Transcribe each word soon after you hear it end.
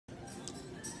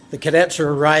The cadets are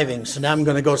arriving, so now I'm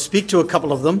going to go speak to a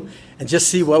couple of them and just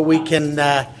see what we can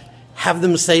have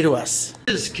them say to us.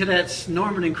 This is Cadets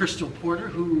Norman and Crystal Porter,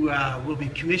 who will be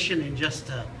commissioned in just,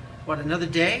 another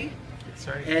day? That's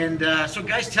right. And so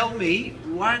guys, tell me,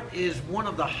 what is one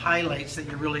of the highlights that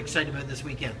you're really excited about this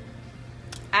weekend?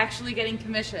 Actually getting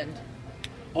commissioned.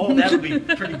 Oh, that'll be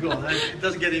pretty cool. It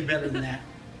doesn't get any better than that.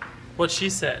 What she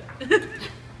said.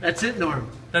 That's it, Norm.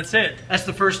 That's it. That's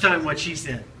the first time what she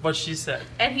said. What she said.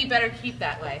 And he better keep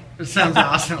that way. It sounds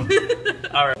awesome.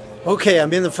 All right. Okay,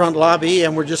 I'm in the front lobby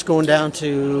and we're just going down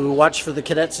to watch for the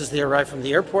cadets as they arrive from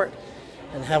the airport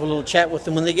and have a little chat with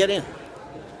them when they get in.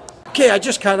 Okay, I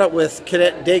just caught up with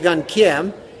Cadet Daegun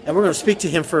Kim and we're going to speak to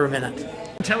him for a minute.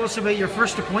 Tell us about your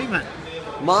first appointment.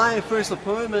 My first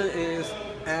appointment is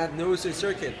at Northern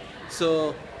Circuit.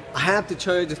 So I have to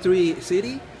charge the 3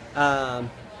 cities,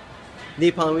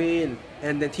 Nippon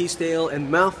and then Teesdale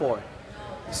and Mountford.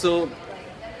 So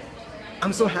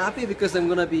I'm so happy because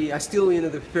I still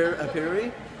in the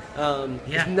Perry.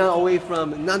 It's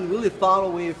not really far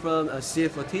away from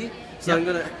CFOT. So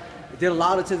there are a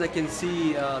lot of things I can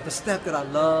see, the stuff that I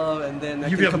love, and then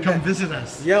you can come visit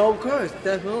us. Yeah, of course,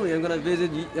 definitely. I'm gonna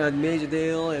visit Major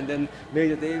Dale and then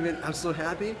Major David. I'm so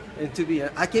happy, and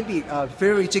I can be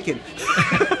very chicken.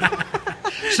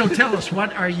 So tell us,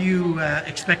 what are you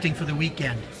expecting for the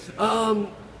weekend? A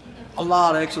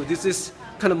lot actually. This is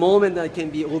kind of moment that I can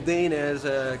be ordained as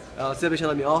a Salvation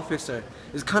Army officer.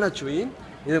 It's kind of dream,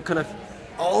 kind of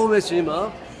always dream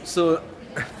of. So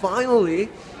finally.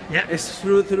 Yeah. It's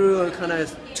through a kind of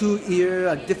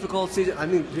 2-year difficult season. I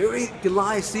mean, very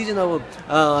delayed season of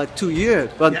 2 years,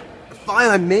 but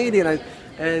finally I made it,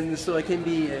 and so I can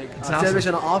be a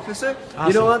Salvation officer. Awesome.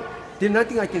 You know what? There's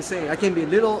nothing I can say. I can be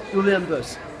Little William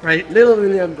Bush. Right. Little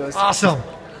William Bush. Awesome.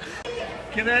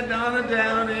 Cadet Donna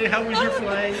Downey, how was your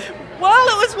flight? Well,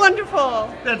 it was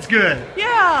wonderful. That's good.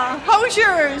 Yeah. How was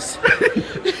yours?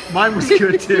 Mine was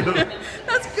good too.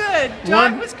 That's good.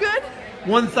 John was good.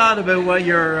 One thought about what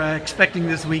you're expecting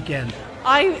this weekend.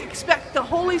 I expect the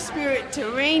Holy Spirit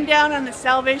to rain down on the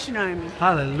Salvation Army.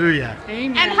 Hallelujah.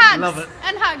 Amen. And hugs. Love it.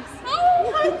 And hugs.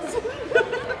 Oh, hugs.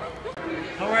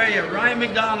 How are you? Ryan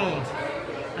McDonald.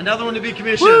 Another one to be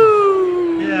commissioned.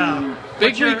 Woo! Yeah.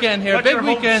 Big weekend here. Big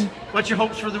weekend. What's your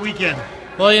hopes for the weekend?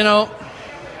 Well,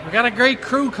 we got a great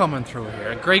crew coming through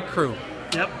here. A great crew.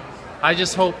 Yep. I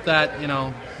just hope that,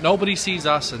 nobody sees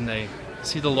us and they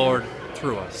see the Lord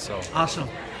through us. So awesome.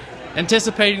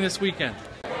 Anticipating this weekend.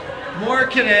 More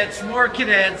cadets,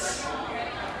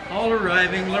 all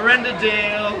arriving. Lorenda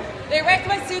Dale. They wrecked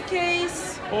my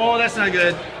suitcase. Oh, that's not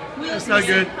good. That's not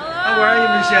good. Hello. How are you,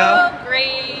 Michelle?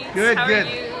 Great. Good, How good. Are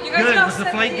you? You Good. guys Was the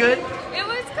flight good? It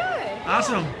was good.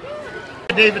 Awesome.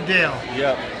 David Dale.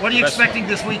 Yep. What are you expecting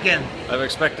this weekend? I'm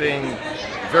expecting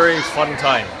very fun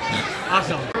time.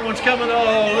 Awesome. Everyone's coming.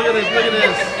 Oh, look at this, look at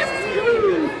this.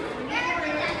 Woo.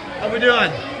 How we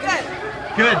doing?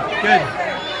 Good. Good.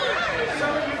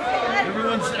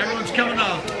 Everyone's coming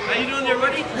off. How you doing there,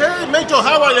 buddy? Hey, Mitchell,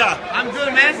 how are ya? I'm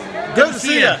good, man. Good to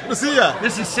see ya. Good to see ya.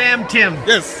 This is Sam Tim.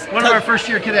 Yes. One of our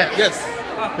first-year cadets. Yes.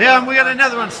 Yeah, and we got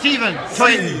another one, Stephen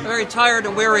Toynton. Very tired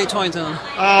and weary, Toynton.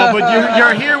 Oh, but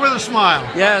you're here with a smile.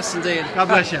 Yes, indeed. God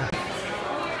bless you.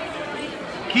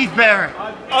 Keith Barrett.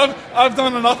 I've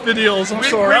done enough videos. I'm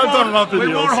sorry. I've done enough videos.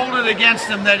 We won't hold it against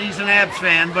him that he's an Abs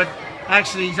fan, but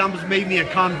actually he's almost made me a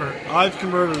convert. I've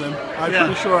converted him. I'm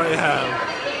pretty sure I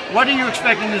have. What are you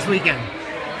expecting this weekend?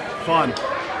 Fun.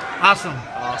 Awesome.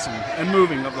 Awesome. And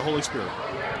moving of the Holy Spirit.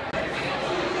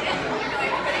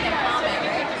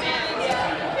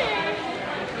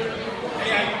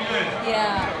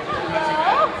 Yeah.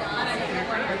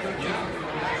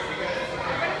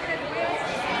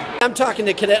 I'm talking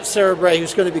to Cadet Sarah Bray,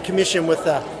 who's going to be commissioned with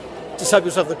the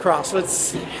Disciples of the Cross.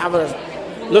 Let's have a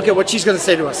look at what she's going to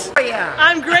say to us.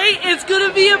 I'm great. It's going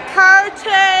to be a party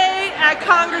at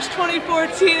Congress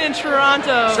 2014 in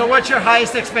Toronto. So what's your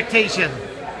highest expectation?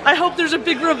 I hope there's a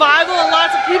big revival and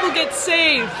lots of people get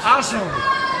saved. Awesome.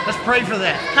 Let's pray for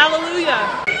that.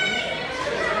 Hallelujah.